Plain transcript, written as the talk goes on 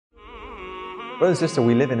Brother and sister,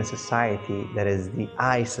 we live in a society that is the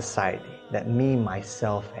I society, that me,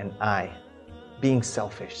 myself, and I. Being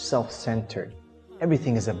selfish, self-centered.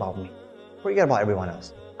 Everything is about me. Forget about everyone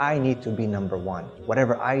else. I need to be number one.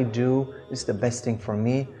 Whatever I do is the best thing for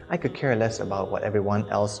me. I could care less about what everyone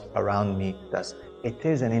else around me does. It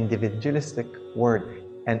is an individualistic word,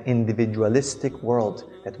 an individualistic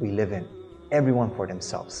world that we live in. Everyone for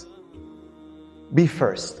themselves. Be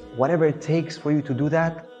first. Whatever it takes for you to do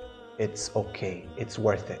that, it's okay. It's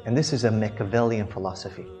worth it. And this is a Machiavellian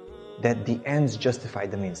philosophy, that the ends justify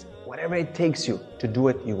the means. Whatever it takes you to do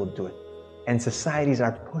it, you will do it. And societies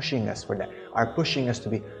are pushing us for that, are pushing us to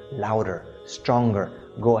be louder, stronger,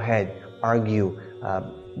 go ahead, argue,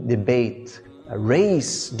 debate,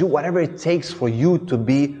 race, do whatever it takes for you to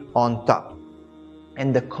be on top.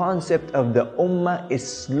 And the concept of the Ummah is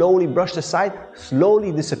slowly brushed aside,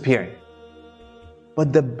 slowly disappearing.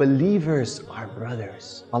 But the believers are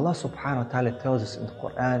brothers. Allah subhanahu wa ta'ala tells us in the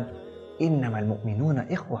Quran, إِنَّمَا الْمُؤْمِنُونَ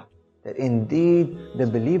إِخْوَةً, that indeed the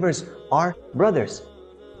believers are brothers.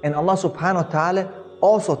 And Allah subhanahu wa ta'ala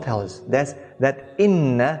also tells us that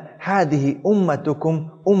إِنَّ هَذِهِ أُمَّتُكُمْ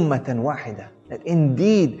أُمَّةً وَاحِدًا, that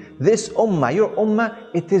indeed this ummah, your ummah,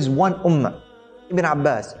 it is one ummah. Ibn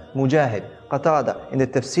Abbas, Mujahid, Qatada, in the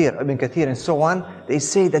Tafsir, Ibn Kathir and so on, they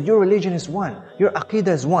say that your religion is one, your aqidah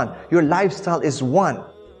is one, your lifestyle is one.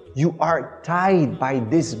 You are tied by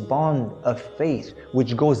this bond of faith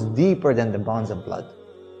which goes deeper than the bonds of blood,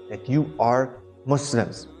 that you are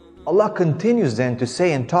Muslims. Allah continues then to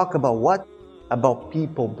say and talk about what? About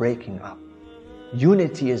people breaking up.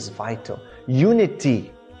 Unity is vital.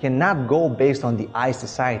 Unity cannot go based on the I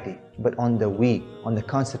society, but on the we, on the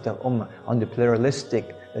concept of ummah, on the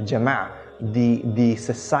pluralistic, the jama'ah, the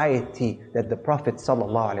society that the Prophet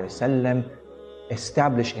ﷺ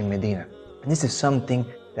established in Medina. And this is something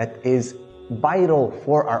that is vital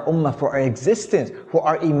for our ummah, for our existence, for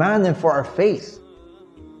our iman and for our faith.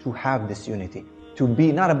 To have this unity. To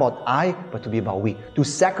be not about I, but to be about we. To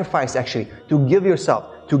sacrifice actually, to give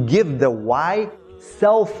yourself, to give the why,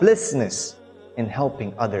 selflessness in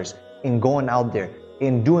helping others, in going out there,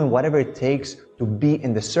 in doing whatever it takes to be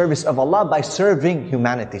in the service of Allah by serving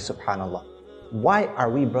humanity, subhanAllah. Why are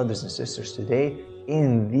we, brothers and sisters, today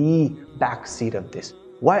in the backseat of this?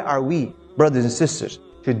 Why are we, brothers and sisters,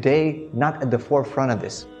 today not at the forefront of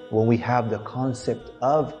this when we have the concept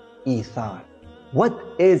of ithar? What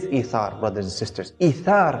is ithar, brothers and sisters?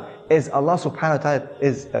 Ithar is Allah subhanahu wa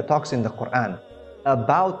ta'ala talks in the Quran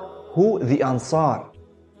about who the Ansar,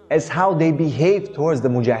 as how they behave towards the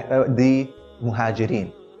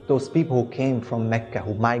Muhajirin, those people who came from Mecca,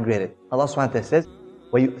 who migrated. Allah subhanahu wa ta'ala says,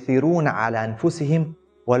 وَيُؤْثِرُونَ عَلَى أَنفُسِهِمْ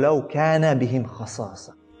وَلَوْ كَانَ بِهِمْ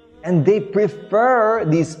خَصَاصَةٌ, and they prefer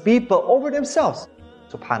these people over themselves.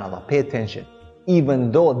 Subhanallah, pay attention.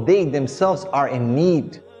 Even though they themselves are in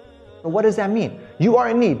need. So what does that mean? You are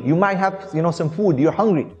in need. You might have some food, you're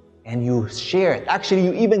hungry, and you share it. Actually,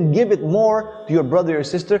 you even give it more to your brother or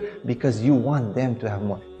sister because you want them to have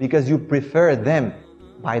more. Because you prefer them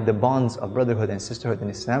by the bonds of brotherhood and sisterhood in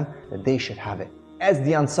Islam, that they should have it. As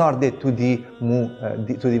the Ansar did to the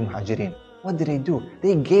Muhajirin. What did they do?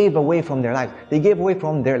 They gave away from their lives. They gave away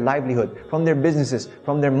from their livelihood, from their businesses,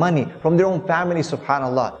 from their money, from their own family,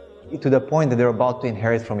 subhanAllah, to the point that they're about to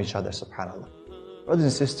inherit from each other, subhanAllah. Brothers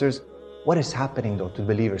and sisters, what is happening though to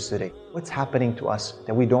believers today? What's happening to us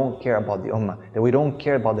that we don't care about the ummah, that we don't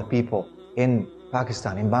care about the people in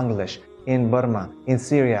Pakistan, in Bangladesh, in Burma, in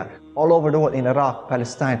Syria, all over the world, in Iraq,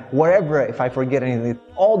 Palestine, wherever, if I forget anything,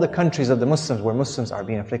 all the countries of the Muslims where Muslims are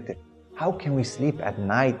being afflicted. How can we sleep at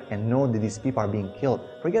night and know that these people are being killed?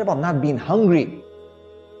 Forget about not being hungry.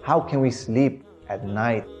 How can we sleep at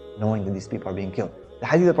night knowing that these people are being killed? The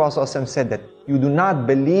hadith of the Prophet ﷺ said that you do not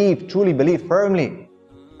believe, truly believe firmly,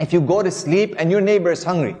 if you go to sleep and your neighbor is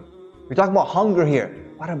hungry. We're talking about hunger here.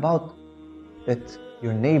 What about that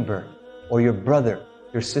your neighbor or your brother,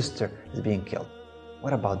 your sister is being killed?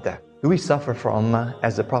 What about that? Do we suffer for ummah?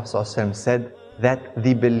 As the Prophet ﷺ said, that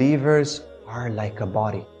the believers are like a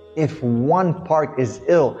body. If one part is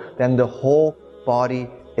ill, then the whole body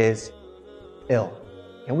is ill.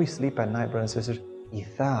 Can we sleep at night, brothers and sisters?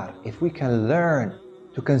 Ithar. If we can learn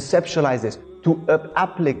to conceptualize this, to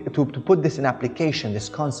put this in application, this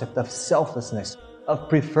concept of selflessness, of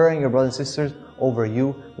preferring your brothers and sisters over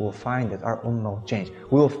you, we will find that our ummah will change.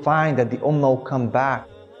 We will find that the ummah will come back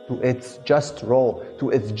to its just role, to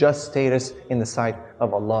its just status in the sight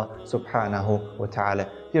of Allah subhanahu wa ta'ala.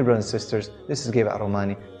 Dear brothers and sisters, this is Gabriel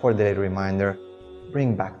Romaani for the little reminder.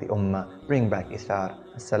 Bring back the ummah, bring back ithar.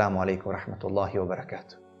 Assalaamu Alaikum wa Rahmatullahi wa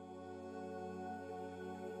Barakaathuhu.